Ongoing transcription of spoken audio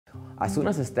As soon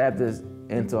as I stepped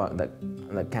into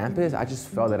the campus, I just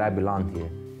felt that I belonged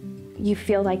here. You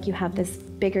feel like you have this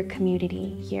bigger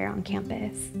community here on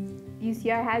campus.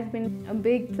 UCR has been a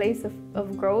big place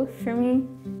of growth for me.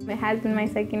 It has been my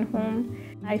second home.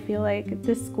 I feel like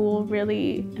this school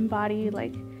really embodied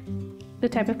like the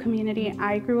type of community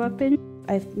I grew up in.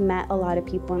 I've met a lot of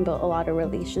people and built a lot of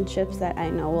relationships that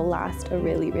I know will last a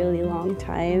really, really long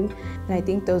time. And I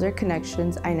think those are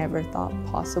connections I never thought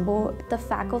possible. The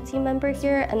faculty members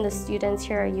here and the students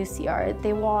here at UCR,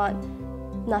 they want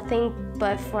nothing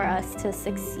but for us to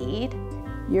succeed.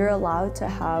 You're allowed to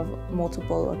have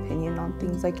multiple opinions on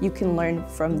things. Like, you can learn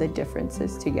from the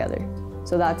differences together.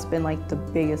 So that's been like the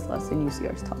biggest lesson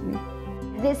UCR's taught me.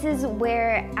 This is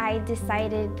where I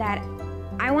decided that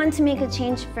I want to make a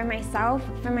change for myself,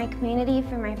 for my community,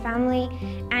 for my family,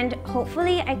 and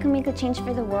hopefully I can make a change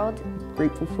for the world.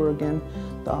 Grateful for, again,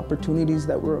 the opportunities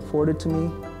that were afforded to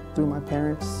me through my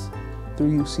parents,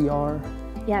 through UCR.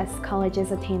 Yes, college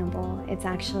is attainable. It's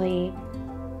actually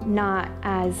not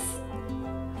as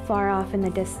far off in the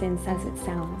distance as it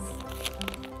sounds.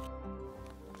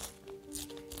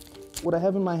 What I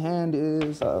have in my hand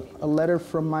is a letter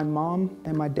from my mom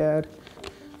and my dad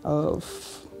of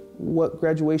what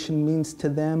graduation means to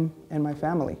them and my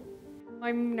family.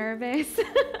 I'm nervous.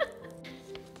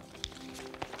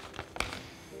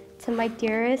 To my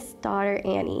dearest daughter,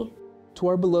 Annie. To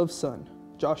our beloved son,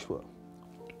 Joshua.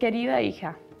 Querida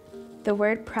hija. The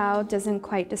word proud doesn't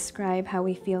quite describe how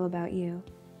we feel about you.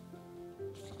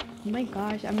 Oh my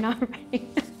gosh, I'm not ready.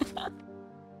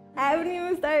 I haven't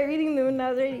even started reading them and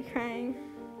I was already crying.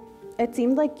 It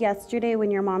seemed like yesterday when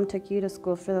your mom took you to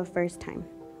school for the first time.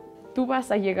 Tú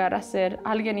vas a llegar a ser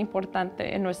alguien importante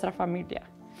en nuestra familia.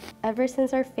 Ever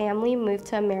since our family moved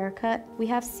to America, we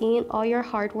have seen all your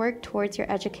hard work towards your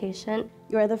education.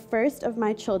 You are the first of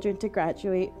my children to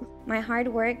graduate. My hard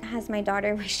work has my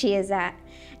daughter where she is at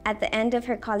the end of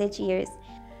her college years.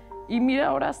 Y mira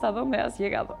ahora hasta dónde has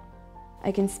llegado.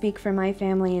 I can speak for my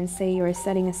family and say you are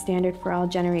setting a standard for all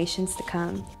generations to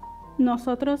come.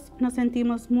 Nosotros nos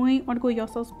sentimos muy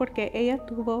orgullosos porque ella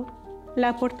tuvo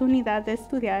la oportunidad de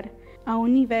estudiar a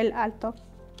un nivel alto,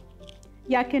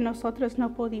 ya que nosotros no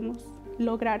pudimos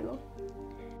lograrlo.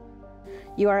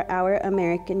 You are our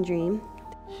American dream.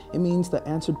 It means the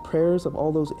answered prayers of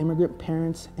all those immigrant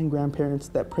parents and grandparents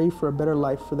that pray for a better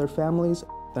life for their families.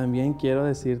 También quiero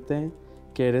decirte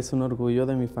que eres un orgullo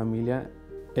de mi familia,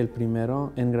 el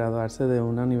primero en graduarse de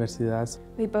una universidad.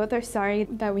 We both are sorry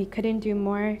that we couldn't do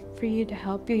more for you to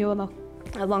help you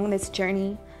along this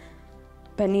journey,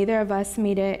 but neither of us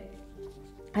made it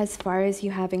as far as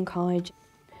you have in college.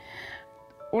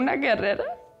 Una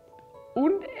guerrera,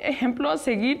 un ejemplo a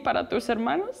seguir para tus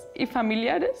hermanos y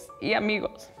familiares y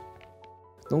amigos.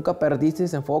 Nunca perdiste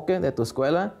ese enfoque de tu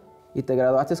escuela y te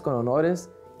graduaste con honores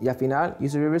y al final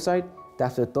UC Riverside te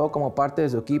aceptó como parte de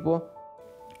su equipo.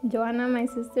 Joanna, my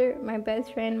sister, my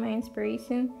best friend, my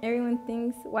inspiration. Everyone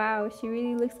thinks, wow, she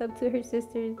really looks up to her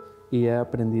sisters. Y he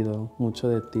aprendido mucho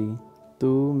de ti.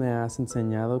 Tú me has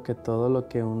enseñado que todo lo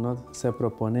que uno se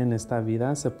propone en esta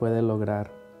vida se puede lograr.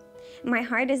 My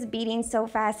heart is beating so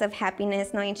fast of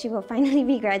happiness knowing she will finally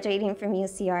be graduating from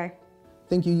UCR.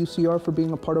 Thank you, UCR, for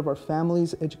being a part of our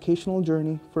family's educational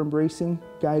journey, for embracing,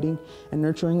 guiding, and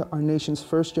nurturing our nation's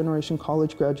first-generation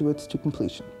college graduates to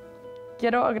completion.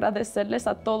 Quiero agradecerles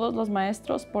a todos los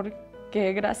maestros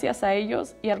porque gracias a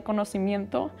ellos y al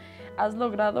conocimiento has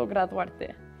logrado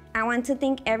graduarte. I want to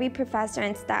thank every professor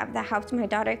and staff that helped my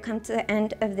daughter come to the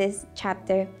end of this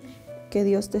chapter. Que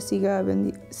Dios te siga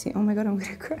bendiciendo. Oh my God, I'm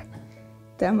gonna cry.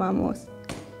 Te amamos.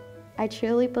 I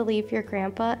truly believe your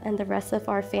grandpa and the rest of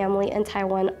our family in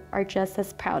Taiwan are just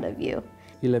as proud of you.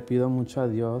 Y le pido mucho a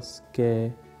Dios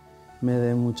que me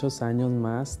dé muchos años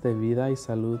más de vida y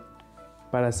salud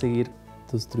para seguir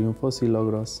tus triunfos y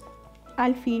logros.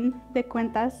 Al fin de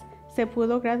cuentas, se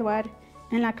pudo graduar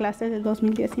en la clase del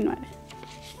 2019.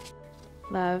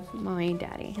 Love, Mommy and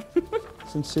Daddy.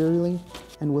 Sincerely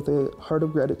and with a heart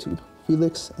of gratitude,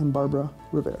 Felix and Barbara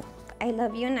Rivera. I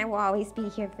love you and I will always be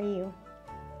here for you.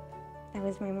 That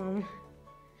was my mom.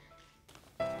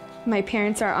 My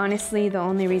parents are honestly the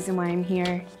only reason why I'm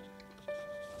here.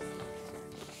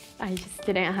 I just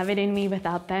didn't have it in me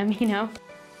without them, you know?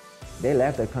 They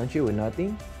left the country with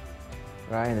nothing,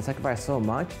 right? And they sacrificed so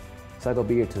much, so I could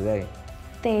be here today.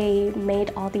 They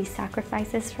made all these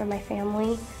sacrifices for my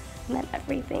family, meant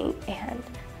everything, and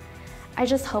I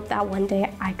just hope that one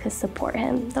day I could support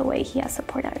him the way he has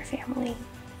supported our family.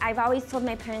 I've always told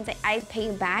my parents that I pay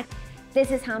you back.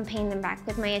 This is how I'm paying them back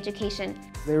with my education.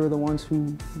 They were the ones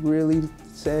who really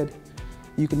said,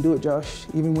 you can do it, Josh,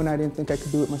 even when I didn't think I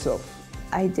could do it myself.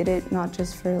 I did it not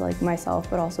just for like myself,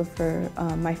 but also for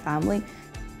my family.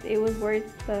 It was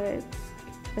worth the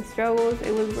struggles,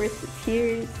 it was worth the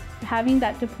tears. Having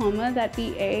that diploma, that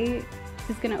BA,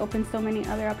 is going to open so many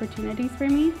other opportunities for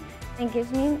me. It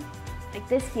gives me like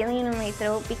this feeling in my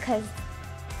throat because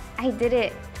I did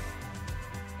it.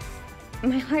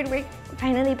 My hard work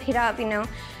finally paid off, you know.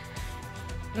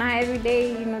 Not every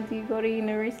day, you know, do you go to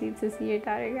university to see your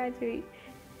daughter graduate.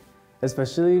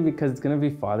 Especially because it's gonna be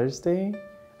Father's Day,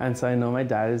 and so I know my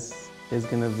dad is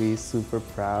gonna be super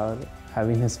proud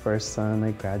having his first son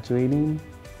like graduating.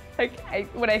 Like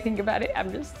when I think about it,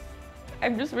 I'm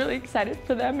just really excited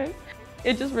for them, and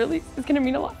it just really is gonna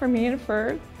mean a lot for me and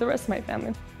for the rest of my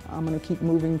family. I'm gonna keep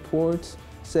moving towards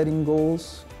setting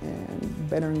goals and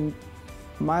bettering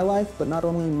my life, but not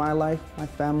only my life, my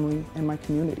family, and my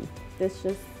community. This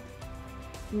just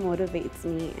motivates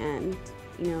me, and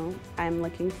you know, I'm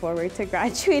looking forward to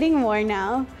graduating more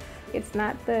now. It's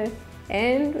not the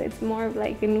end, it's more of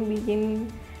like a new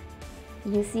beginning.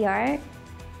 UCR,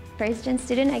 first-gen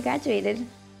student, I graduated.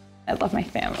 I love my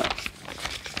family.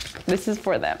 This is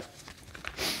for them.